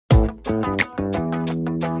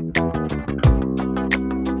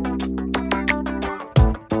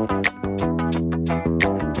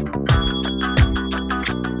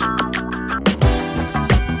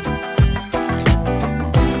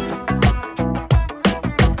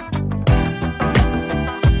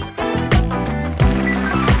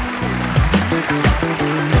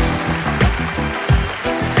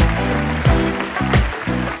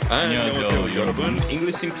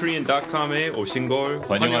잉글리쉬인코리언.com에 오신 걸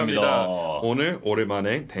환영합니다. 오늘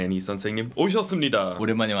오랜만에 데니 선생님 오셨습니다.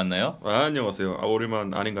 오랜만에 만나요? 안녕하세요.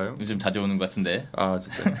 오랜만 아닌가요? 요즘 자주 오는 것 같은데.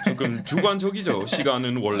 진짜 조금 주관적이죠.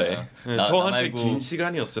 시간은 원래 저한테 긴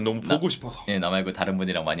시간이었어요. 너무 보고 싶어서. 나 말고 다른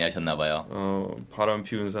분이랑 많이 하셨나 봐요. 바람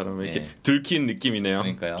피운 사람에게 들킨 느낌이네요.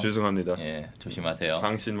 그러니까요. 죄송합니다. 조심하세요.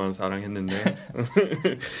 당신만 사랑했는데.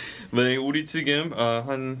 네, 우리 지금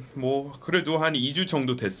그래도 한 2주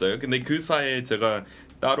정도 됐어요. 근데 그 사이에 제가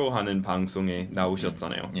따로 하는 방송에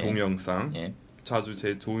나오셨잖아요. 동영상. 자주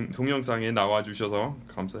제 동영상에 나와주셔서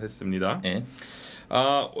감사했습니다.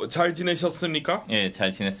 잘 지내셨습니까?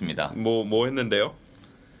 잘 지냈습니다. 뭐 했는데요?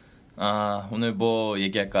 오늘 뭐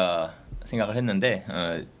얘기할까 생각을 했는데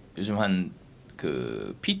요즘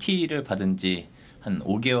PT를 받은 지 한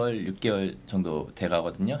 5개월, 6개월 정도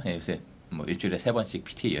돼가거든요. 요새 뭐 일주일에 3번씩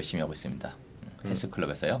PT 열심히 하고 있습니다.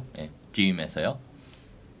 헬스클럽에서요. GM에서요.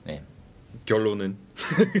 결론은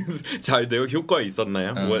잘 돼요? 효과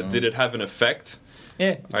있었나요? Did it have an effect?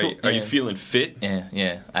 Are you feeling fit?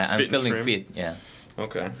 I'm feeling fit.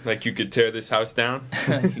 Okay, like you could tear this house down?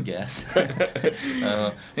 Yes.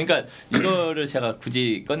 그러니까 이거를 제가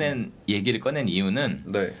굳이 얘기를 꺼낸 이유는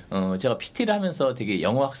제가 PT를 하면서 되게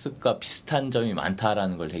영어 학습과 비슷한 점이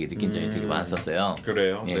많다라는 걸 되게 느낀 점이 되게 많았었어요.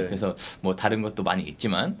 그래요? 그래서 뭐 다른 것도 많이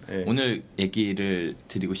있지만 오늘 얘기를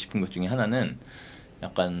드리고 싶은 것 중에 하나는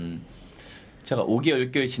약간 제가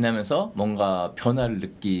 5개월, 6개월 지나면서 뭔가 변화를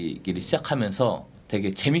느끼기 시작하면서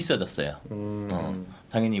되게 재밌어졌어요.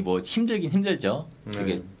 당연히 뭐 힘들긴 힘들죠.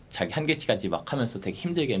 되게 자기 한계치까지 막 하면서 되게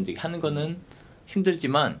힘들게 하는 거는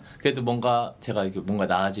힘들지만 그래도 뭔가 제가 이렇게 뭔가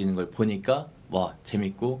나아지는 걸 보니까 와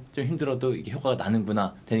재밌고 좀 힘들어도 이게 효과가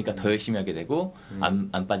나는구나 되니까 더 열심히 하게 되고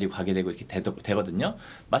안 빠지고 가게 되고 이렇게 되거든요.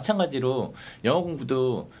 마찬가지로 영어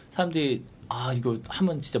공부도 사람들이 이거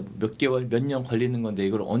하면 진짜 몇 개월 몇 년 걸리는 건데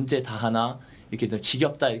이걸 언제 다 하나 이렇게 좀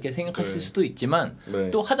지겹다 이렇게 생각하실 수도 있지만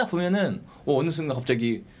또 하다 보면은 어느 순간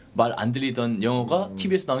갑자기 말 안 들리던 영어가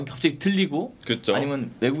TV에서 나오는 게 갑자기 들리고 그쵸.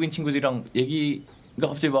 아니면 외국인 친구들이랑 얘기가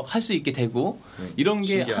갑자기 막 할 수 있게 되고 이런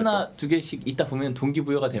게 신기하죠. 하나 두 개씩 있다 보면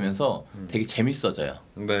동기부여가 되면서 되게 재밌어져요.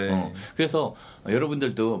 그래서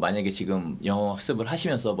여러분들도 만약에 지금 영어 학습을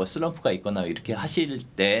하시면서 뭐 슬럼프가 있거나 이렇게 하실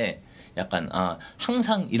때 약간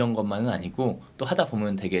항상 이런 것만은 아니고 또 하다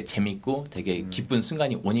보면 되게 재밌고 되게 기쁜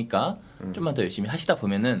순간이 오니까 좀만 더 열심히 하시다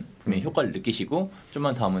보면은 분명히 효과를 느끼시고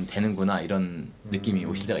좀만 더 하면 되는구나 이런 느낌이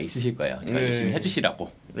오실 때가 있으실 거예요. 그러니까 열심히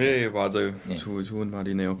해주시라고. 네, 맞아요. 좋은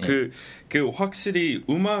말이네요. 확실히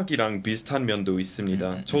음악이랑 비슷한 면도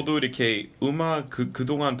있습니다. 저도 이렇게 음악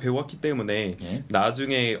그동안 배웠기 때문에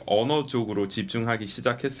나중에 언어 쪽으로 집중하기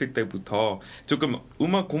시작했을 때부터 조금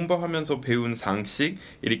음악 공부하면서 배운 상식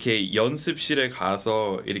이렇게 연습실에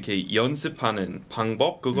가서 이렇게 연습하는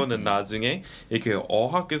방법 그거는 나중에 이렇게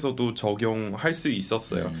어학에서도 적용할 수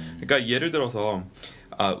있었어요. 그러니까 예를 들어서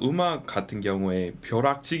음악 같은 경우에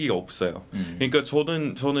벼락치기가 없어요. 그러니까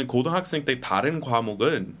저는 고등학생 때 다른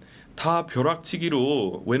과목은 다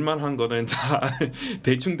벼락치기로 웬만한 거는 다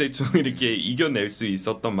대충 이렇게 이겨낼 수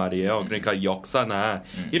있었단 말이에요. 그러니까 역사나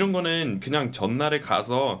이런 거는 그냥 전날에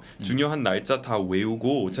가서 중요한 날짜 다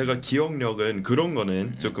외우고 제가 기억력은 그런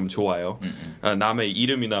거는 조금 좋아요. 남의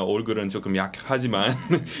이름이나 얼굴은 조금 약하지만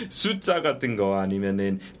숫자 같은 거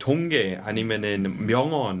아니면은 동계 아니면은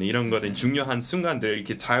명언 이런 거는 중요한 순간들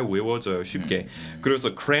이렇게 잘 외워져요 쉽게.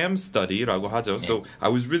 그래서 cram study라고 하죠. So I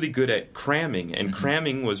was really good at cramming and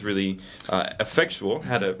cramming was really effectual,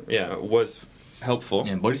 was helpful.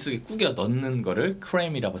 머릿속에 꾸겨 넣는 거를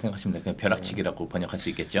cram이라고 생각하시면 돼요. 그냥 벼락치기라고 번역할 수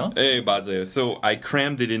있겠죠? 네, 맞아요. So I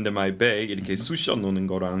crammed it into my bag. 이렇게 쑤셔 놓는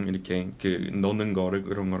거랑 이렇게 넣는 거를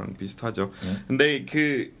그런 거랑 비슷하죠. 근데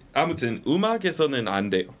아무튼 음악에서는 안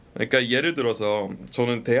돼요. 그러니까 예를 들어서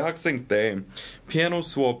저는 대학생 때 피아노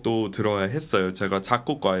수업도 들어야 했어요. 제가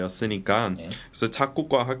작곡가였으니까. 그래서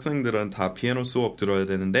작곡가 학생들은 다 피아노 수업 들어야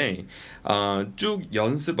되는데 쭉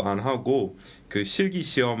연습 안 하고 그 실기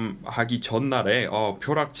시험 하기 전날에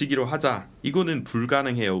벼락치기로 하자. 이거는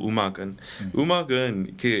불가능해요.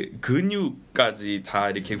 음악은 그 근육까지 다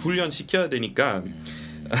이렇게 훈련시켜야 되니까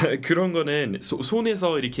그런 거는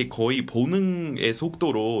손에서 이렇게 거의 본능의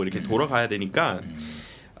속도로 이렇게 돌아가야 되니까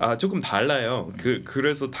조금 달라요.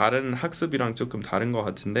 그래서 다른 학습이랑 조금 다른 것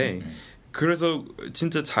같은데 그래서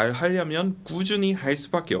진짜 잘 하려면 꾸준히 할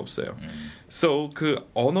수밖에 없어요. So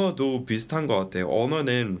언어도 비슷한 것 같아요.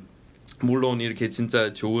 언어는 물론 이렇게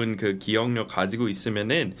진짜 좋은 기억력 가지고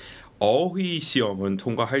있으면은 어휘 시험은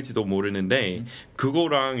통과할지도 모르는데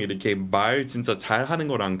그거랑 이렇게 말 진짜 잘하는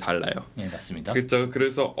거랑 달라요. 네, 맞습니다. 그렇죠.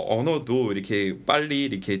 그래서 언어도 이렇게 빨리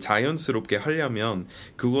이렇게 자연스럽게 하려면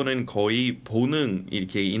그거는 거의 본능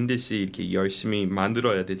이렇게 인듯이 이렇게 열심히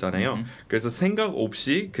만들어야 되잖아요. 그래서 생각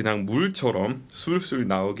없이 그냥 물처럼 술술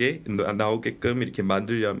나오게끔 이렇게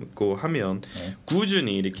만들려고 하면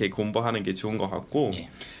꾸준히 이렇게 공부하는 게 좋은 것 같고.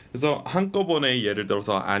 그래서 한꺼번에 예를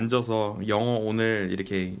들어서 앉아서 영어 오늘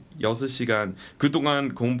이렇게 6시간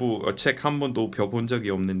그동안 공부 책 한 번도 펴본 적이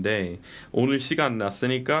없는데 오늘 시간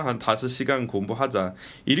났으니까 한 5시간 공부하자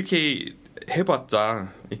이렇게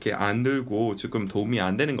해봤자 이렇게 안 들고 조금 도움이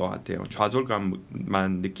안 되는 것 같아요.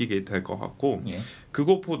 좌절감만 느끼게 될 것 같고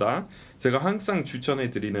그것보다 제가 항상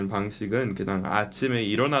추천해드리는 방식은 그냥 아침에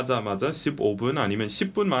일어나자마자 15분 아니면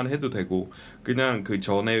 10분만 해도 되고 그냥 그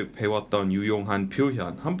전에 배웠던 유용한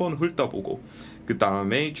표현 한번 훑어보고 그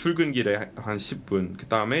다음에 출근길에 한 10분 그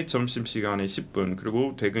다음에 점심시간에 10분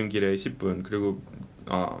그리고 퇴근길에 10분 그리고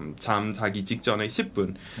잠 자기 직전에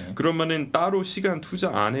 10분 그러면은 따로 시간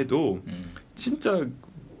투자 안 해도 진짜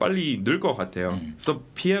빨리 늘 것 같아요. 그래서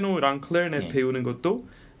피아노랑 클래리넷 배우는 것도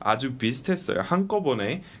아주 비슷했어요.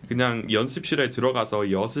 한꺼번에 그냥 연습실에 들어가서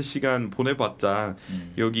 6시간 보내봤자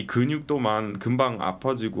여기 근육도만 금방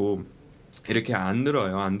아파지고 이렇게 안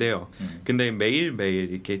늘어요. 안 돼요. 근데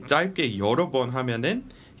매일매일 이렇게 짧게 여러 번 하면은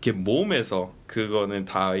이렇게 몸에서 그거는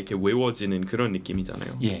다 이렇게 외워지는 그런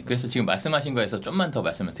느낌이잖아요. 예, 그래서 지금 말씀하신 거에서 좀만 더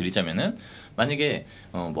말씀을 드리자면은 만약에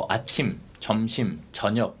뭐 아침, 점심,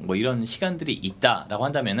 저녁 뭐 이런 시간들이 있다라고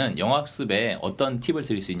한다면은 영어학습에 어떤 팁을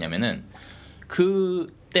드릴 수 있냐면은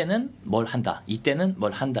그때는 뭘 한다, 이때는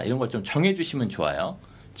뭘 한다 이런 걸 좀 정해주시면 좋아요.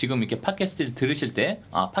 지금 이렇게 팟캐스트를 들으실 때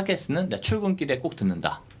팟캐스트는 나 출근길에 꼭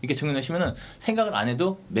듣는다 이렇게 정해놓으시면은 생각을 안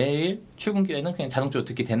해도 매일 출근길에는 그냥 자동적으로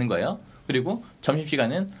듣게 되는 거예요. 그리고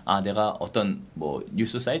점심시간은 내가 어떤 뭐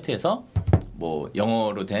뉴스 사이트에서 뭐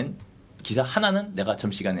영어로 된 기사 하나는 내가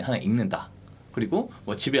점심시간에 하나 읽는다. 그리고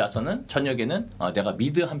뭐 집에 와서는 저녁에는 내가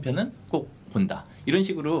미드 한 편은 꼭 본다. 이런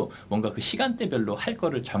식으로 뭔가 그 시간대별로 할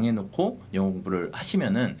거를 정해놓고 영어 공부를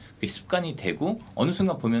하시면은 그게 습관이 되고 어느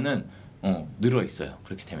순간 보면은 늘어 있어요.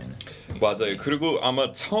 그렇게 되면은. 맞아요. 그리고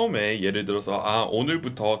아마 처음에 예를 들어서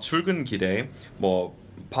오늘부터 출근길에 뭐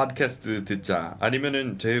팟캐스트 듣자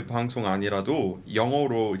아니면은 제 방송 아니라도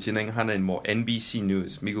영어로 진행하는 뭐 NBC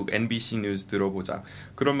뉴스 미국 NBC 뉴스 들어보자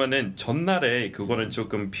그러면은 전날에 그거는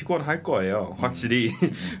조금 피곤할 거예요 확실히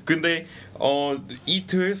근데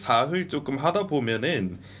이틀 사흘 조금 하다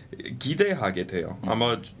보면은 기대하게 돼요.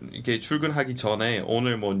 아마 이렇게 출근하기 전에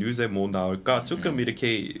오늘 뭐 뉴스에 뭐 나올까 조금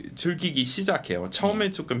이렇게 즐기기 시작해요.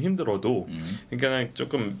 처음에 조금 힘들어도 그러니까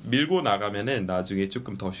조금 밀고 나가면은 나중에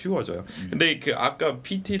조금 더 쉬워져요. 근데 그 아까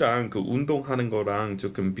PT랑 그 운동하는 거랑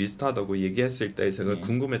조금 비슷하다고 얘기했을 때 제가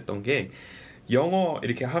궁금했던 게 영어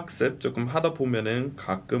이렇게 학습 조금 하다 보면은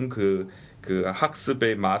가끔 그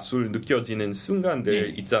학습의 마술 느껴지는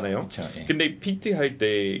순간들 있잖아요. 그쵸, 근데 PT 할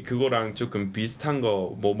때 그거랑 조금 비슷한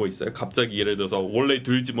거 뭐 있어요? 갑자기 예를 들어서 원래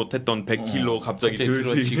들지 못했던 100kg 갑자기 들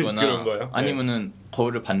수 있는 그런 거요? 아니면은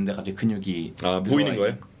거울을 봤는데 갑자기 근육이 보이는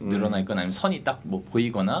거예요? 늘어나 있거나 아니면 선이 딱 뭐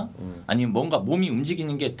보이거나 아니면 뭔가 몸이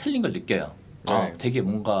움직이는 게 틀린 걸 느껴요. 되게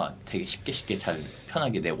뭔가 되게 쉽게 잘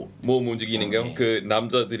편하게 내고 몸 움직이는 거? 그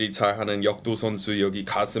남자들이 잘하는 역도 선수 여기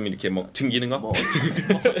가슴 이렇게 막 튕기는 거?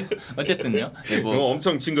 어쨌든요.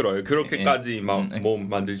 엄청 징그러워요. 그렇게까지 막 몸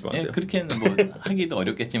만들지 마세요. 그렇게는 뭐 하기도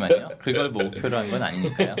어렵겠지만요. 그걸 뭐 목표로 한 건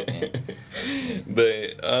아니니까요.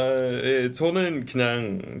 저는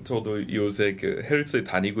그냥 저도 요새 그 헬스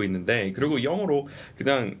다니고 있는데 그리고 영어로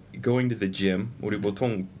그냥 going to the gym 우리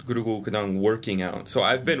보통 그리고 그냥 working out. So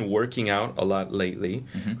I've been working out a lot lately.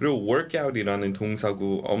 그리고 workout이라는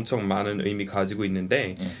동사고 엄청 많은 의미 가지고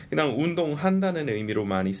있는데 그냥 운동한다는 의미로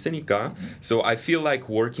많이 쓰니까 So I feel like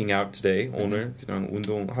working out today. 오늘 그냥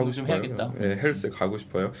운동하고 좀 싶어요. 해야겠다. 헬스 가고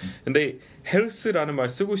싶어요. 근데 헬스라는 말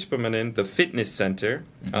쓰고 싶으면은 the fitness center,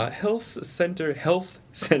 health center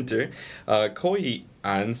거의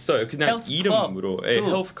안 써요. 그냥 health 이름으로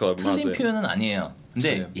health club 틀린 맞아요. 표현은 아니에요.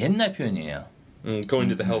 근데 옛날 표현이에요. Going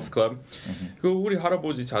to the health club. 그 우리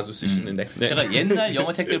할아버지 자주 쓰시는데. 제가 옛날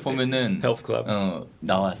영어 책들 보면은 health club.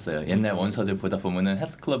 나왔어요. 옛날 원서들 보다 보면은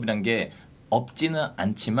헬스 클럽이란 게 없지는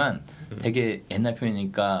않지만 되게 옛날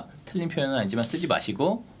표현이니까 틀린 표현은 아니지만 쓰지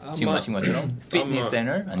마시고 지금 하신 것처럼 피트니스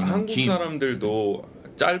센터 아니면 한국 짐. 사람들도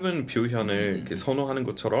짧은 표현을 이렇게 선호하는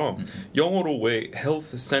것처럼 영어로 왜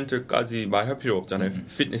health center까지 말할 필요 없잖아요.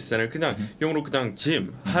 fitness center 그냥 영어로 그냥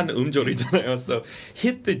gym 한 음절이잖아요. So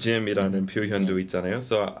hit the gym이라는 표현도 있잖아요.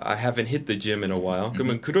 So I haven't hit the gym in a while.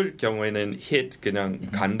 그러면 그럴 경우에는 hit 그냥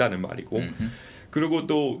간다는 말이고 그리고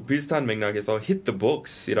또 비슷한 맥락에서 hit the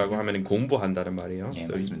books이라고 하면은 공부한다는 말이에요. 예,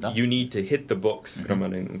 so 맞습니다. you need to hit the books.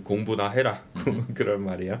 그러면은 공부나 해라. 그런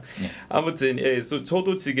말이에요. 아무튼 so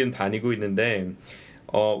저도 지금 다니고 있는데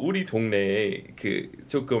우리 동네에 그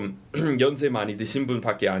조금 연세 많이 드신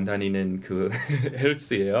분밖에 안 다니는 그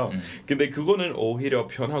헬스예요. 근데 그거는 오히려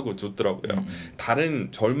편하고 좋더라고요.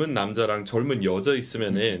 다른 젊은 남자랑 젊은 여자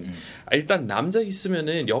있으면은 일단 남자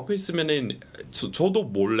있으면은 옆에 있으면은 저도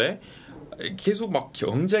몰래 계속 막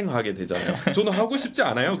경쟁하게 되잖아요. 저는 하고 싶지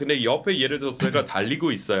않아요. 근데 옆에 예를 들어서 제가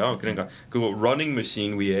달리고 있어요. 그러니까 그거 running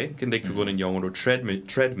machine 위에. 근데 그거는 영어로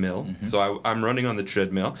treadmill. So I'm running on the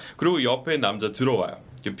treadmill. 그리고 옆에 남자 들어와요.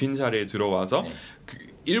 빈자리에 들어와서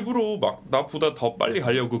일부러 막 나보다 더 빨리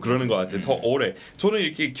하려고 그러는 것 같아요. 더 오래. 저는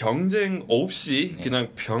이렇게 경쟁 없이 그냥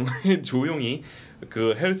병에 조용히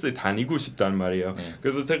그 헬스에 다니고 싶단 말이에요.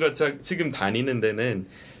 그래서 제가 지금 다니는 데는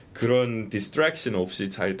그런 디스트랙션 없이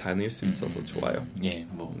잘 다닐 수 있어서 좋아요. 예,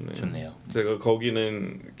 뭐 좋네요. 제가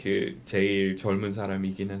거기는 그 제일 젊은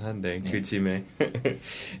사람이기는 한데 그 짐에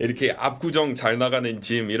이렇게 압구정 잘 나가는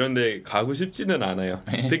짐 이런 데 가고 싶지는 않아요.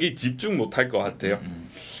 되게 집중 못할 것 같아요.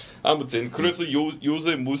 아무튼 그래서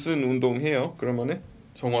요새 무슨 운동 해요? 그러면은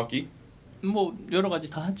정확히? 뭐 여러 가지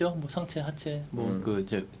다 하죠. 뭐 상체, 하체, 뭐 그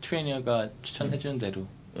트레이너가 추천해 주는 대로.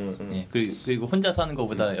 예, 그리고 혼자서 하는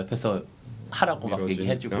것보다 옆에서 하라고 막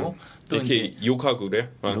얘기해주고 또 이렇게 이제 욕하고 그래요?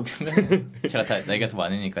 제가 다 나이가 더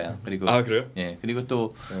많으니까요. 그리고 그래요? 예, 그리고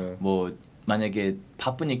또 뭐 만약에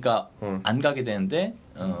바쁘니까 안 가게 되는데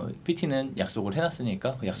PT는 약속을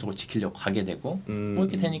해놨으니까 그 약속을 지키려고 가게 되고 뭐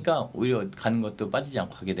이렇게 되니까 오히려 가는 것도 빠지지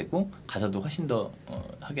않고 가게 되고 가서도 훨씬 더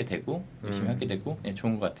하게 되고 열심히 하게 되고 예,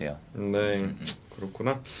 좋은 것 같아요. 네,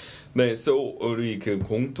 그렇구나. 네, so 우리 그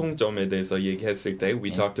공통점에 대해서 얘기했을 때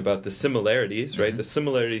we talked about the similarities, right? The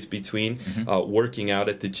similarities between working out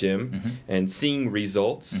at the gym and seeing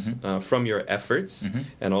results from your efforts,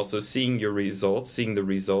 and also seeing the results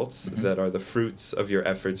that are the fruits of your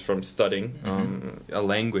efforts from studying a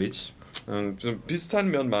language. 좀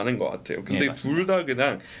비슷한 면 많은 것 같아요. 근데 둘 다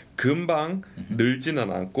그냥 금방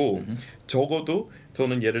늘지는 않고 적어도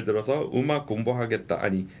저는 예를 들어서 음악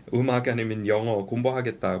아니면 영어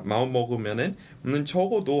공부하겠다 마음 먹으면은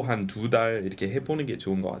적어도 한 2달 이렇게 해보는 게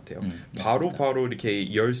좋은 것 같아요. 바로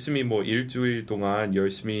이렇게 열심히 뭐 일주일 동안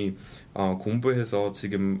열심히 공부해서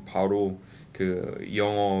지금 바로 그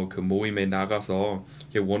영어 그 모임에 나가서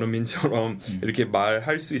원어민처럼 이렇게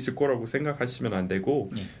말할 수 있을 거라고 생각하시면 안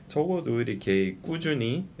되고 적어도 이렇게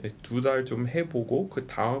꾸준히 2달 좀 해보고 그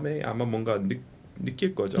다음에 아마 뭔가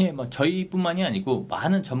느낄 거죠. 예, 뭐 저희뿐만이 아니고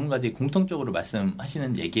많은 전문가들이 공통적으로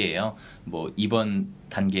말씀하시는 얘기예요. 뭐 이번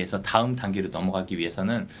단계에서 다음 단계로 넘어가기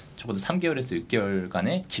위해서는 적어도 3개월에서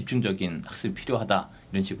 6개월간의 집중적인 학습이 필요하다.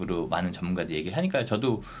 이런 식으로 많은 전문가들이 얘기를 하니까요.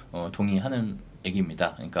 저도 동의하는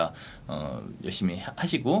얘기입니다. 그러니까 열심히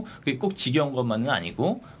하시고 그게 꼭 지겨운 것만은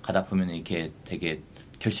아니고 가다 보면 이렇게 되게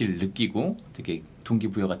결실을 느끼고 되게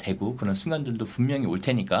동기부여가 되고 그런 순간들도 분명히 올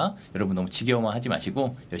테니까 여러분 너무 지겨워만 하지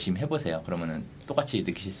마시고 열심히 해보세요. 그러면은 똑같이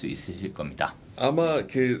느끼실 수 있으실 겁니다. 아마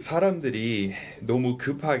그 사람들이 너무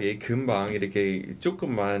급하게 금방 이렇게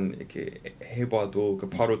조금만 이렇게 해봐도 그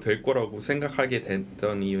바로 될 거라고 생각하게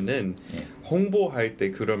됐던 이유는 홍보할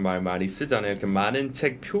때 그런 말 많이 쓰잖아요. 그 많은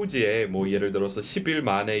책 표지에 뭐 예를 들어서 10일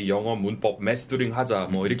만에 영어 문법 마스터링 하자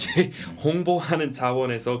뭐 이렇게 홍보하는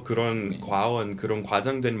차원에서 그런 그런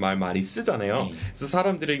과장된 말 많이 쓰잖아요. 그래서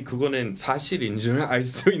사람들은 그거는 사실인 줄 알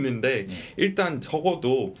수 있는데 일단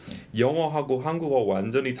적어도 영어하고 한국어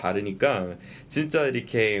완전히 다르니까 진짜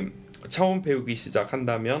이렇게 처음 배우기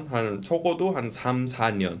시작한다면 적어도 한 3,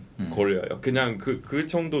 4년 걸려요. 그냥 그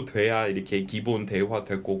정도 돼야 이렇게 기본 대화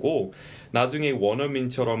될 거고 나중에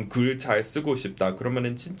원어민처럼 글 잘 쓰고 싶다.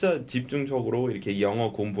 그러면은 진짜 집중적으로 이렇게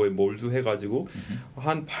영어 공부에 몰두해가지고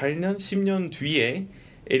한 8년, 10년 뒤에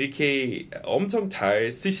이렇게 엄청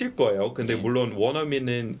잘 쓰실 거예요. 근데 물론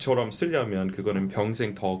원어민처럼 쓰려면 그거는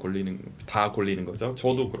평생 다 걸리는 거죠.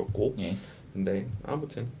 저도 그렇고. 네,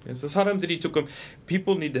 아무튼 그래서 사람들이 조금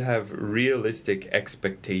people need to have realistic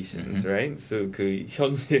expectations, right? So 그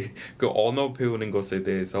현실 그 언어 배우는 것에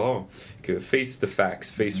대해서 그 face the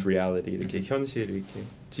facts, face reality 이렇게 현실 이렇게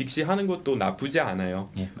직시하는 것도 나쁘지 않아요.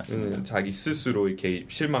 맞습니다. 자기 스스로 이렇게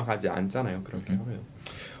실망하지 않잖아요. 그렇게 하면.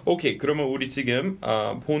 오케이, 그러면 우리 지금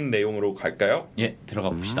본 내용으로 갈까요? 예, 들어가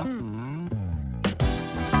봅시다.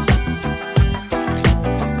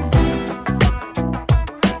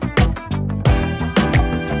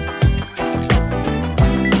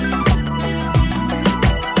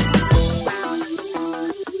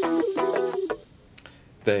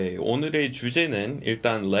 네, 오늘의 주제는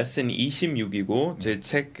일단 레슨 26이고 제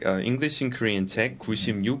책 English in Korean 책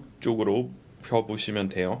 96쪽으로 살펴보시면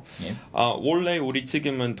돼요. 원래 우리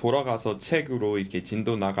지금은 돌아가서 책으로 이렇게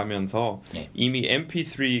진도 나가면서 이미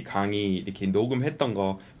MP3 강의 이렇게 녹음했던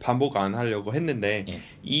거 반복 안 하려고 했는데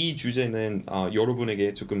이 주제는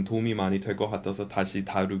여러분에게 조금 도움이 많이 될 것 같아서 다시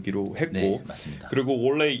다루기로 했고 맞습니다. 그리고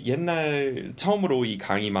원래 옛날 처음으로 이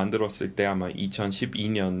강의 만들었을 때 아마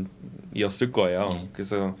 2012년이었을 거예요.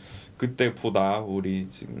 그래서 그때보다 우리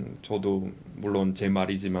지금 저도 물론 제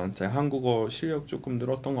말이지만 제 한국어 실력 조금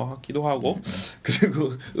늘었던 것 같기도 하고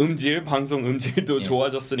그리고 방송 음질도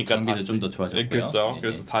좋아졌으니까 장비도 좀 더 좋아졌고요. 그렇죠.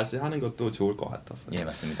 그래서 다시 하는 것도 좋을 것 같아서.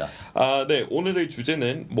 맞습니다. 네, 오늘의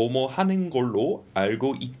주제는 뭐뭐 하는 걸로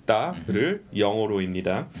알고 있다를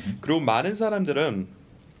영어로입니다. 그리고 많은 사람들은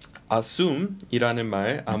assume이라는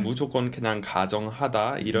말 무조건 그냥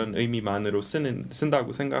가정하다 이런 의미만으로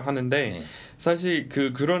쓴다고 생각하는데 사실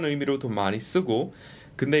그런 의미로도 많이 쓰고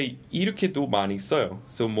근데 이렇게도 많이 써요.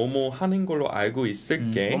 So 뭐뭐 하는 걸로 알고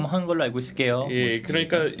있을게. 뭐뭐 하는 걸로 알고 있을게요.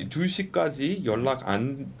 그러니까 2시까지 연락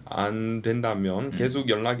안 된다면 계속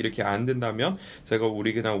연락이 이렇게 안 된다면 제가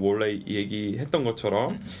우리 그냥 원래 얘기했던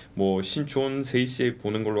것처럼 뭐 신촌 3시에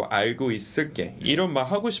보는 걸로 알고 있을게. 이런 말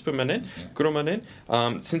하고 싶으면은 그러면은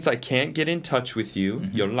since I can't get in touch with you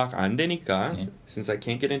연락 안 되니까 since I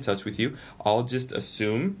can't get in touch with you I'll just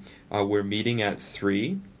assume we're meeting at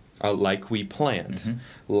 3 like we planned.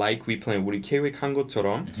 Like we planned. 우리 계획한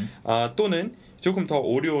것처럼 또는 조금 더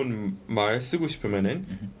어려운 말 쓰고 싶으면은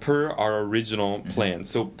per our original plan.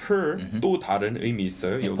 So per 또 다른 의미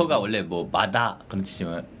있어요. per가 원래 뭐 마다 그런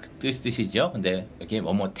뜻이죠. 근데 여기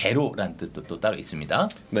뭐대로라는 뜻도 또 따로 있습니다.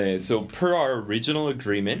 네, so per our original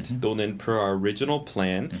agreement 또는 per our original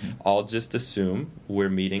plan, I'll just assume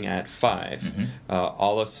we're meeting at 5.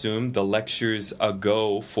 I'll assume the lecture's a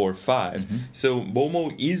go for 5. So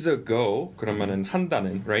뭐뭐 is a go 그러면은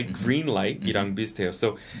한다는 right green light이랑 비슷해요.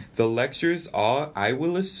 So the lectures are I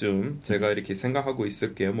will assume 제가 이렇게 생각하고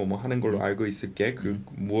있을게요. 뭐뭐 하는 걸로 알고 있을게. 그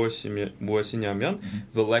무엇이냐면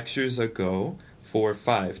the lectures a go for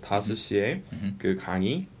 5시에 그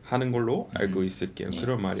강의 하는 걸로 알고 있을게요.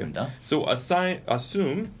 그런 말이요. So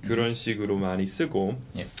assume 그런 식으로 많이 쓰고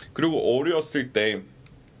그리고 어렸을 때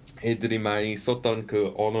애들이 많이 썼던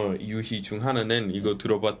그 언어 유희 중 하나는 이거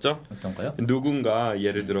들어봤죠? 어떤 거요? 누군가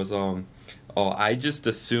예를 들어서 I just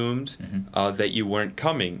assumed that you weren't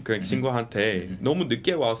coming. 그 친구한테 너무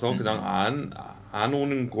늦게 와서 그냥 안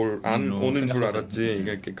오는 줄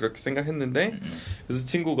알았지. 그렇게 생각했는데 그래서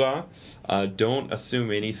친구가 don't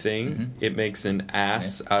assume anything. It makes an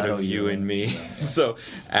ass out of you and me. So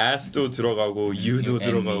ass도 들어가고 you도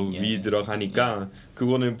들어가고 me 들어가니까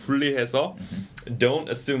그거는 분리해서 don't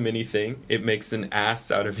assume anything. It makes an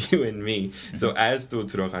ass out of you and me. So ass도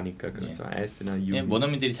들어가니까 그렇죠. ass나 you.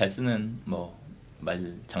 원어민들이 잘 쓰는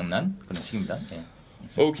말 장난 그런 식입니다.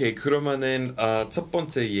 오케이, 그러면은 첫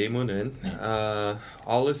번째 예문은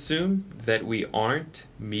I'll assume that we aren't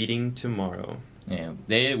meeting tomorrow.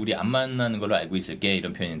 내일 우리 안 만나는 걸로 알고 있을게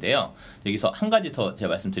이런 표현인데요. 여기서 한 가지 더 제가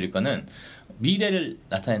말씀드릴 거는 미래를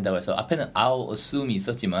나타낸다고 해서 앞에는 I'll assume이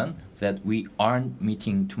있었지만 that we aren't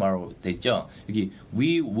meeting tomorrow 돼 있죠. 여기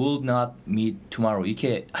we will not meet tomorrow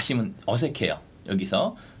이렇게 하시면 어색해요.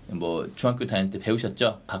 여기서 뭐 중학교 다닐 때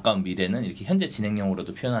배우셨죠? 가까운 미래는 이렇게 현재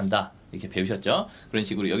진행형으로도 표현한다. 이렇게 배우셨죠? 그런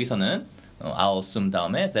식으로 여기서는 I'll assume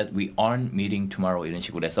다음에 that we aren't meeting tomorrow 이런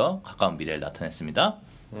식으로 해서 가까운 미래를 나타냈습니다.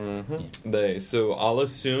 네, so I'll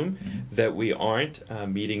assume that we aren't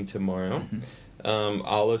meeting tomorrow.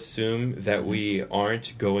 I'll assume that we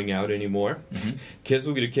aren't going out anymore.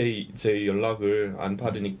 계속 이렇게 제 연락을 안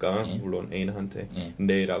받으니까 물론 애인한테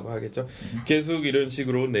네라고 하겠죠. 계속 이런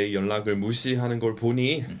식으로 내 연락을 무시하는 걸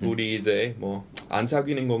보니 우리 이제 뭐 안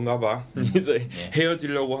사귀는 건가 봐. 이제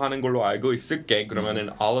헤어지려고 하는 걸로 알고 있을게. 그러면은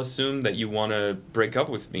I'll assume that you wanna break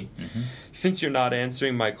up with me. Since you're not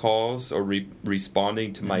answering my calls or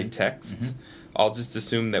responding to my texts. I'll just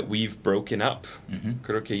assume that we've broken up.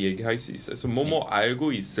 그렇게 얘기할 수 있어요. 그래서 뭐뭐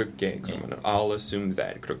알고 있을게. 그러면 I'll assume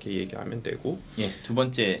that 그렇게 얘기하면 되고. 두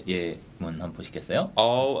번째 예문 한번 보시겠어요?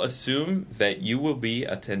 I'll assume that you will be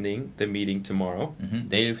attending the meeting tomorrow.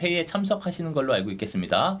 내일 회의에 참석하시는 걸로 알고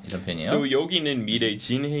있겠습니다. 이런 표현이에요. So 여기는 미래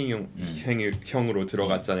진행형으로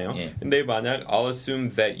들어갔잖아요. 근데 만약 I'll assume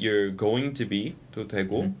that you're going to be 도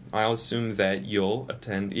되고 I'll assume that you'll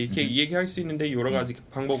attend 이렇게 얘기할 수 있는데 여러 가지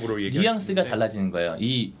방법으로 얘기할 뉘앙스가 달라지는 거예요.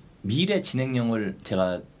 이 미래 진행형을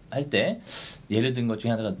제가 할 때 예를 든 것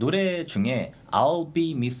중에 하나가 노래 중에 I'll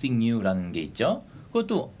be missing you라는 게 있죠.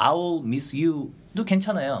 그것도 I'll miss you도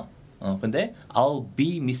괜찮아요. 근데 I'll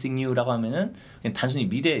be missing you라고 하면은 그냥 단순히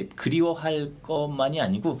미래 그리워할 것만이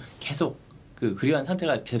아니고 계속 그 그리워한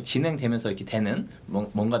상태가 계속 진행되면서 이렇게 되는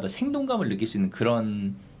뭔가 더 생동감을 느낄 수 있는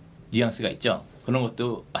그런 뉘앙스가 있죠. 그런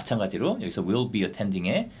것도 마찬가지로 여기서 will be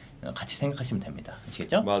attending에 같이 생각하시면 됩니다.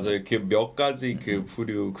 아시겠죠? 맞아요. 그 몇 가지 그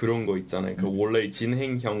부류 그런 거 있잖아요. 그 원래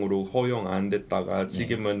진행형으로 허용 안 됐다가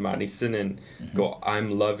지금은 많이 쓰는 그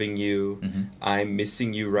I'm loving you, I'm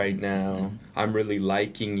missing you right now, I'm really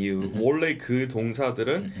liking you. 원래 그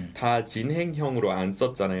동사들은 다 진행형으로 안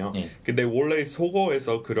썼잖아요. 근데 원래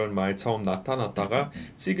속어에서 그런 말 처음 나타났다가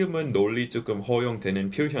지금은 널리 조금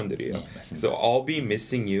허용되는 표현들이에요. 그래서 I'll be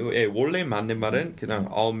missing you. 원래 맞는 말은 그냥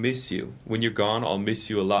I'll miss you. When you're gone, I'll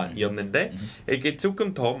miss you a lot. 이었는데 이게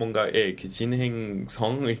조금 더 뭔가 그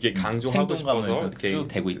진행성 이렇게 강조하고 싶어서 이렇게 쭉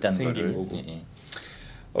되고 있다는 생긴 거를. 거고.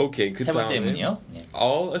 오케이, 그 세 번째 다음에 문이요.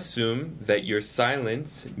 I'll assume that your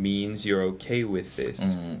silence means you're okay with this.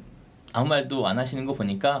 아무 말도 안 하시는 거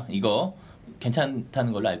보니까 이거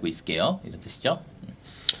괜찮다는 걸로 알고 있을게요. 이런 뜻이죠.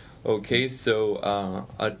 Okay, so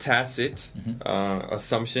a tacit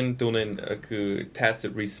assumption 또는 그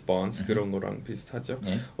tacit response 그런 거랑 비슷하죠.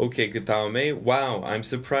 Okay, 그 다음에 Wow, I'm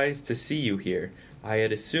surprised to see you here. I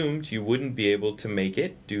had assumed you wouldn't be able to make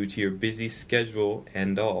it due to your busy schedule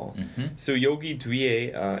and all. So 여기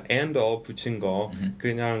뒤에 and all 붙인 거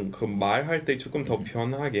그냥 그 말할 때 조금 더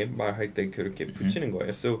편하게 말할 때 그렇게 붙이는 거예요.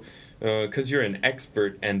 So because you're an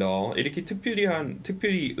expert and all 이렇게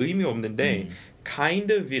특별히 의미 없는데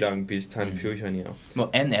kind of이랑 비슷한 표현이에요. 뭐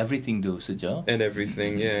and everything도 쓰죠. And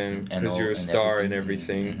everything, yeah. Because you're a star and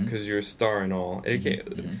everything. Because you're a star and all. 이렇게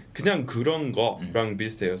그냥 그런 거랑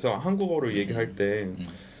비슷해요. 그래서 한국어로 얘기할 때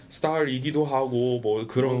star이기도 하고 뭐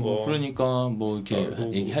그런 거. 그러니까 뭐 이렇게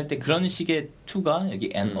얘기할 때 그런 식의 to가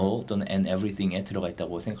여기 and all 또는 and everything에 들어가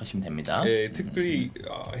있다고 생각하시면 됩니다. 예, 특별히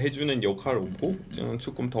해주는 역할 없고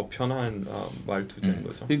조금 더 편한 말투인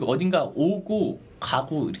거죠. 그리고 어딘가 오고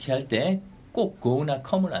가고 이렇게 할 때 꼭 go나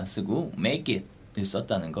come을 안 쓰고 make it을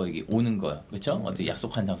썼다는 거, 이게 오는 거요, 그렇죠? 어디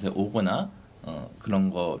약속한 장소에 오거나 그런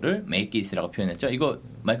거를 make it이라고 표현했죠. 이거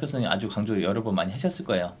마이클 선생님 아주 강조를 여러 번 많이 하셨을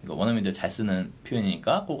거예요. 이거 원어민들 잘 쓰는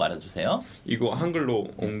표현이니까 꼭 알아두세요. 이거 한글로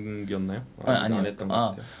옮겼나요? 아니요. 안 했던 것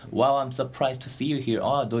같아요. Wow, I'm surprised to see you here.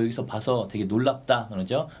 너 여기서 봐서 되게 놀랍다,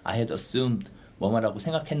 그러죠? I had assumed 뭐라고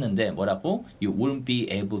생각했는데 뭐라고? You wouldn't be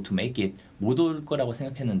able to make it. 못 올 거라고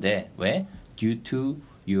생각했는데 왜? Due to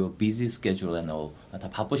your busy schedule and all. 다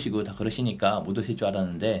바쁘시고 다 그러시니까 못 오실 줄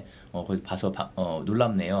알았는데 거기 봐서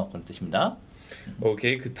놀랍네요. 그런 뜻입니다.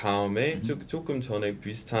 오케이, 그 다음에 조금 전에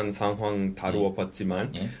비슷한 상황 다루어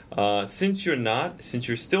봤지만 since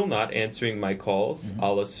you're still not answering my calls,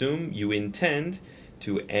 I'll assume you intend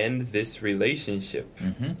to end this relationship.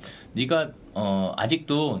 네가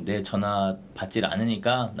아직도 내 전화 받질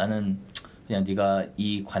않으니까 나는 그냥 네가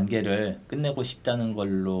이 관계를 끝내고 싶다는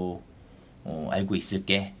걸로 알고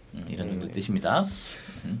있을게. 이런 뜻입니다.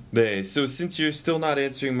 네, so since you're still not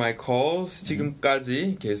answering my calls,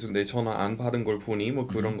 지금까지 계속 내 전화 안 받은 걸 보니 뭐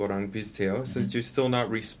그런 거랑 비슷해요. Since you're still not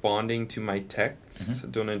responding to my texts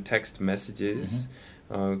또는 text messages,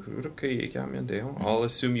 그렇게 얘기하면 돼요. I'll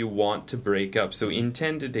assume you want to break up. So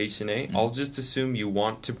intend 대신에 I'll just assume you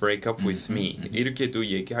want to break up with me. 이렇게도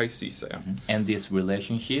얘기할 수 있어요. End this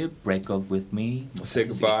relationship, break up with me. Say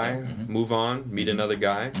goodbye, move on, meet another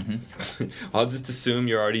guy. I'll just assume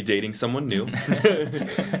you're already dating someone new.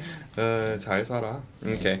 잘 살아.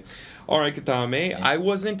 Okay. Alright, 그 다음에 I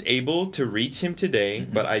wasn't able to reach him today,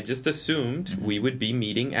 but I just assumed we would be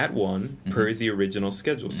meeting at 1 per the original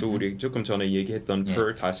schedule. So 우리 조금 전에 얘기했던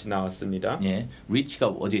per 다시 나왔습니다. 예, reach가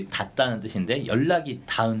어디 닿다는 뜻인데 연락이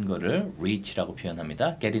닿은 거를 reach라고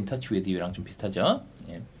표현합니다. Get in touch with you랑 좀 비슷하죠.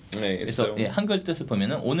 예. 네, 그래서 한글 뜻을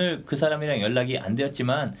보면은 오늘 그 사람이랑 연락이 안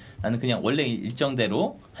되었지만 나는 그냥 원래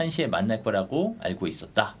일정대로 1시에 만날 거라고 알고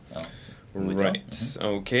있었다. Right.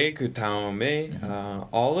 Okay. 그 다음에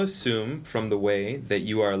I'll assume from the way that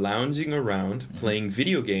you are lounging around playing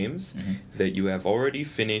video games that you have already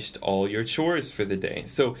finished all your chores for the day.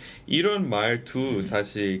 So 이런 말투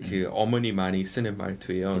사실 그 어머니 많이 쓰는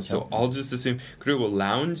말투예요. So I'll just assume. 그리고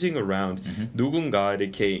lounging around 누군가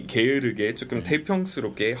이렇게 게으르게 조금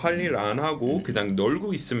태평스럽게 할 일 안 하고 그냥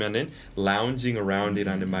놀고 있으면은 lounging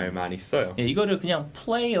around이라는 말 많이 써요. 예, 이거를 그냥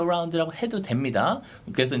play around라고 해도 됩니다.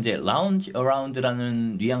 그래서 이제 lounge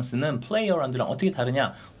around라는 뉘앙스는 play around랑 어떻게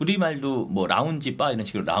다르냐? 우리말도 뭐 라운지 바 이런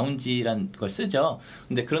식으로 라운지란 걸 쓰죠.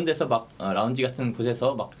 근데 그런 데서 막 라운지 같은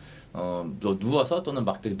곳에서 막 누워서 또는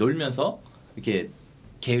막 되게 놀면서 이렇게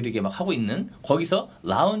게으르게 막 하고 있는 거기서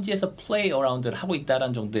라운지에서 play around를 하고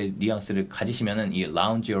있다라는 정도의 뉘앙스를 가지시면은 이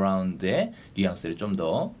lounge around의 뉘앙스를 좀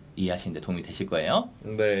더 이해하시는 데 도움이 되실 거예요.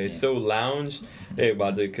 네, so lounge, 네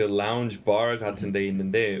맞아요. 그 lounge bar 같은 데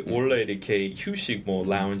있는데 원래 이렇게 휴식 뭐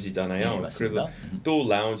lounge이잖아요. 그래서 또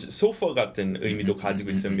lounge, 소파 같은 의미도 가지고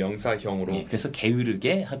있어요. 명사형으로. 그래서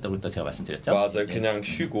게으르게 한다고 또 제가 말씀드렸죠. 맞아요, 그냥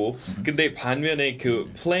쉬고. 근데 반면에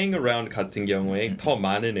그 playing around 같은 경우에 더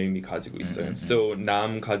많은 의미 가지고 있어요. So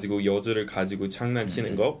남 가지고 여자를 가지고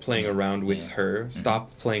장난치는 거, playing around with her, stop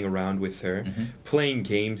playing around with her, playing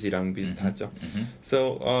games이랑 비슷하죠.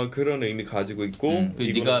 So 그런 의미 가지고 있고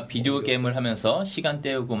네가 비디오 게임을 하면서 시간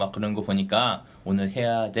때우고 막 그런 거 보니까 오늘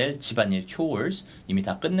해야 될 집안일 chores 이미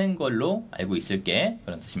다 끝낸 걸로 알고 있을게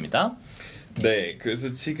그런 뜻입니다. 네,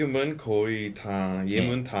 그래서 지금은 거의 다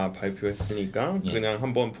예문 다 발표했으니까 그냥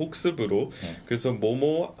한번 복습으로 그래서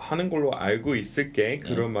뭐뭐 하는 걸로 알고 있을게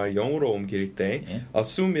그런 말 영어로 옮길 때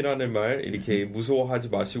assume이라는 말 이렇게 무서워하지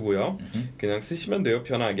마시고요. 그냥 쓰시면 돼요,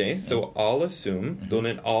 편하게. So I'll assume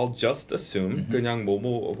또는 I'll just assume 그냥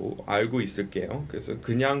뭐뭐 알고 있을게요. 그래서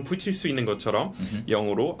그냥 붙일 수 있는 것처럼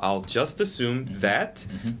영어로 I'll just assume that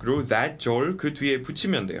그리고 that 절 그 뒤에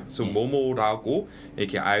붙이면 돼요. So 뭐뭐라고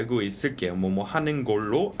이렇게 알고 있을게요. 뭐뭐 하는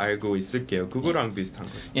걸로 알고 있을게요. 그거랑 비슷한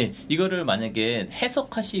거죠. 예, 이거를 만약에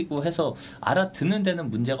해석하시고 해서 알아듣는 데는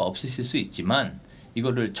문제가 없으실 수 있지만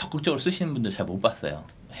이거를 적극적으로 쓰시는 분들 잘 못 봤어요.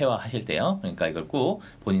 회화하실 때요. 그러니까 이걸 꼭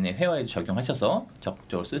본인의 회화에 적용하셔서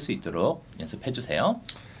적극적으로 쓸 수 있도록 연습해 주세요.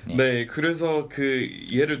 네, 그래서 그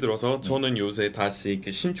예를 들어서 저는 요새 다시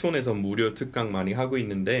이렇게 신촌에서 무료 특강 많이 하고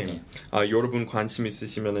있는데 여러분 관심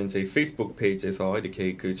있으시면은 제 페이스북 페이지에서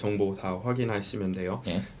이렇게 그 정보 다 확인하시면 돼요.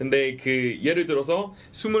 근데 그 예를 들어서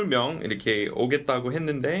 20명 이렇게 오겠다고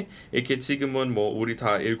했는데 이렇게 지금은 뭐 우리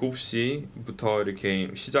다 7시부터 이렇게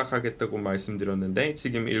시작하겠다고 말씀드렸는데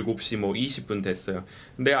지금 7시 뭐 20분 됐어요.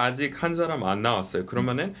 근데 아직 한 사람 안 나왔어요.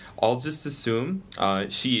 그러면은 I'll just assume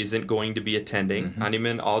she isn't going to be attending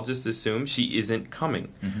아니면 I'll just assume she isn't coming,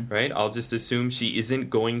 right? I'll just assume she isn't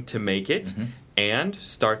going to make it and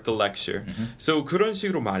start the lecture. So 그런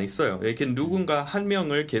식으로 많이 써요. 이렇게 누군가 한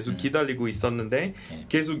명을 계속 기다리고 있었는데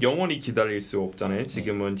계속 영원히 기다릴 수 없잖아요.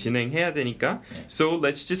 지금은 진행해야 되니까. So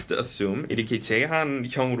let's just assume 이렇게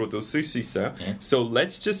제한형으로도 쓸 수 있어요. So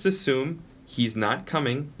let's just assume he's not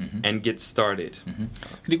coming and get started.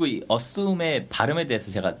 그리고 이 assume의 발음에 대해서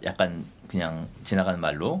제가 약간 그냥 지나가는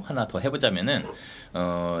말로 하나 더 해보자면은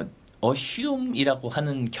assume이라고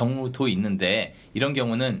하는 경우도 있는데 이런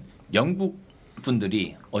경우는 영국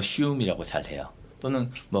분들이 assume이라고 잘 해요. 또는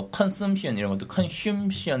뭐 consumption 이런 것도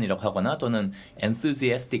consumption이라고 하거나 또는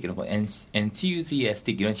enthusiastic 이런 거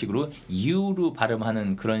enthusiastic 이런 식으로 U로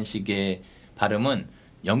발음하는 그런 식의 발음은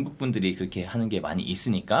영국 분들이 그렇게 하는 게 많이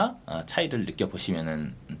있으니까 차이를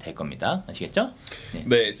느껴보시면 될 겁니다. 아시겠죠?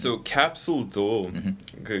 네, so capsule도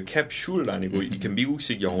그 capsule 아니고 이렇게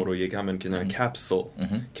미국식 영어로 얘기하면 그냥 capsule,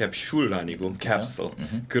 capsule 아니고 capsule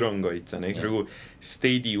그런 거 있잖아요. 그리고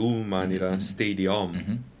stadium 아니라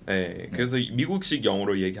stadium. 네, 그래서 미국식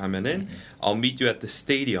영어로 얘기하면은 I'll meet you at the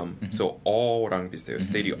stadium. So all랑 비슷해요.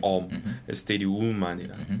 stadium, stadium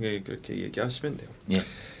아니라 그렇게 얘기하시면 돼요.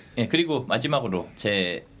 예, 그리고 마지막으로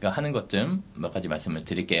제가 하는 것 좀 몇 가지 말씀을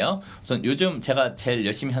드릴게요. 우선 요즘 제가 제일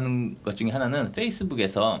열심히 하는 것 중에 하나는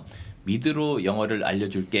페이스북에서 미드로 영어를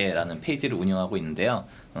알려줄게 라는 페이지를 운영하고 있는데요.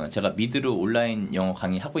 제가 미드로 온라인 영어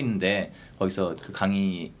강의하고 있는데 거기서 그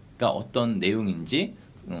강의가 어떤 내용인지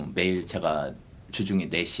매일 제가 주중에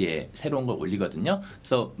 4시에 새로운 걸 올리거든요.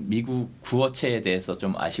 그래서 미국 구어체에 대해서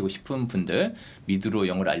좀 아시고 싶은 분들 미드로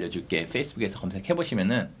영어를 알려줄게 페이스북에서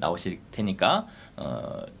검색해보시면 나오실 테니까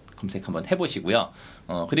검색 한번 해보시고요.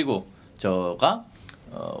 그리고 제가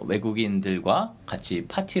외국인들과 같이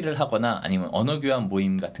파티를 하거나 아니면 언어교환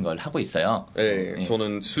모임 같은 걸 하고 있어요. 네,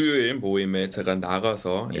 저는 수요일 모임에 제가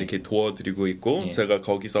나가서 이렇게 도와드리고 있고 제가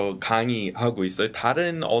거기서 강의하고 있어요.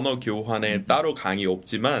 다른 언어 교환에 따로 강의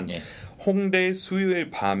없지만 홍대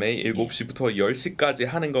수요일 밤에 7시부터 10시까지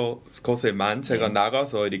하는 것에만 제가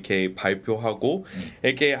나가서 이렇게 발표하고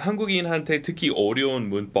이렇게 한국인한테 특히 어려운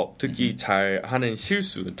문법, 특히 잘하는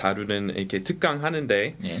실수 다루는 이렇게 특강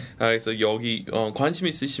하는데 그래서 여기 관심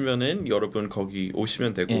있으시면은 여러분 거기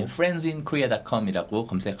오시면 되고 friendsinkorea.com이라고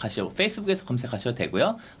검색하시고 페이스북에서 검색하셔도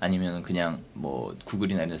되고요. 아니면 그냥 뭐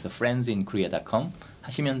구글이나 이런 데서 friendsinkorea.com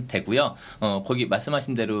하시면 되고요. 거기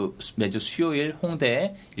말씀하신 대로 매주 수요일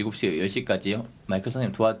홍대에 7시 10시까지 마이클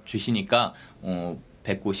선생님 도와주시니까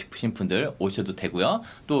뵙고 싶으신 분들 오셔도 되고요.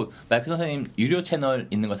 또 마이클 선생님 유료 채널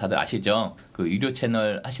있는 거 다들 아시죠? 그 유료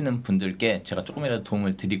채널 하시는 분들께 제가 조금이라도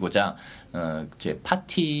도움을 드리고자 제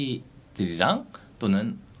파티들이랑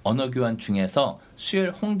또는 언어 교환 중에서 수요일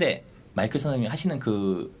홍대 마이클 선생님이 하시는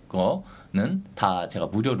그 거는 다 제가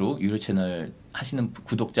무료로 유료 채널 하시는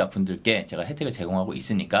구독자분들께 제가 혜택을 제공하고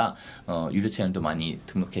있으니까 유료 채널도 많이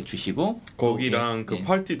등록해 주시고 거기랑 그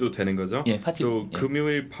파티도 되는 거죠? 예, 파티.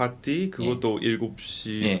 금요일 파티 그것도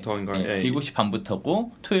 7시부터인가요? 7시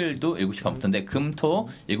반부터고 토요일도 7시 반부터인데 금토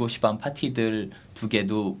 7시 반 파티들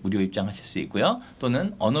 2개도 무료 입장하실 수 있고요.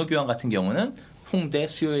 또는 언어 교환 같은 경우는 홍대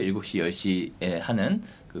수요일 7시 10시에 하는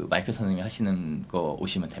그 마이클 선생님이 하시는 거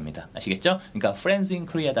오시면 됩니다. 아시겠죠? 그러니까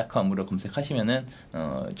friendsinkorea.com으로 검색하시면은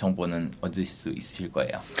정보는 얻을 수 있으실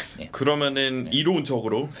거예요. 예. 그러면은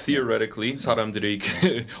이론적으로 theoretically 사람들이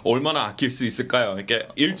얼마나 아낄 수 있을까요? 이렇게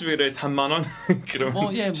일주일에 3만 원 그럼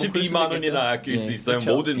 12만 원이나 아낄 수 있어요.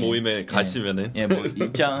 그렇죠? 모든 모임에 가시면은 뭐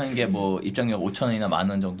입장한 게 뭐 입장료 5,000원이나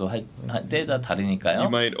 10,000원 정도 할 때다 다르니까요. You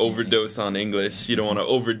might overdose on English. You don't want to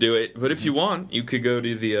overdo it. But if you want, you could go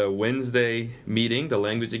to the Wednesday meeting, the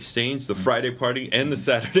language exchange, the Friday party, and the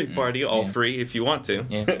Saturday party, all free if you want to.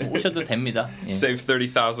 예, 오셔도 됩니다. 예. Save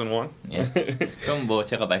 30,000 won. 예. 그럼 뭐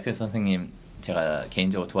제가 마이클 선생님 제가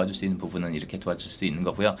개인적으로 도와줄 수 있는 부분은 이렇게 도와줄 수 있는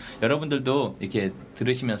거고요. 여러분들도 이렇게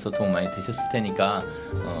들으시면서 도움 많이 되셨을 테니까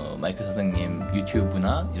마이클 선생님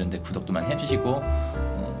유튜브나 이런 데 구독도 많이 해주시고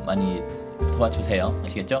많이 도와주세요.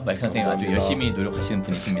 아시겠죠? 마이클 선생님 아주 열심히 노력하시는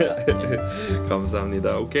분이십니다. 예.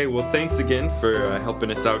 감사합니다. Okay, well thanks again for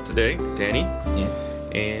helping us out today, Danny. 예.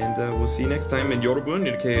 And we'll see you next time. And 여러분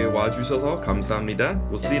이렇게 와주셔서 감사합니다.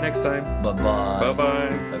 We'll see you next time. Bye bye. Bye bye.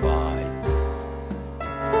 Bye bye.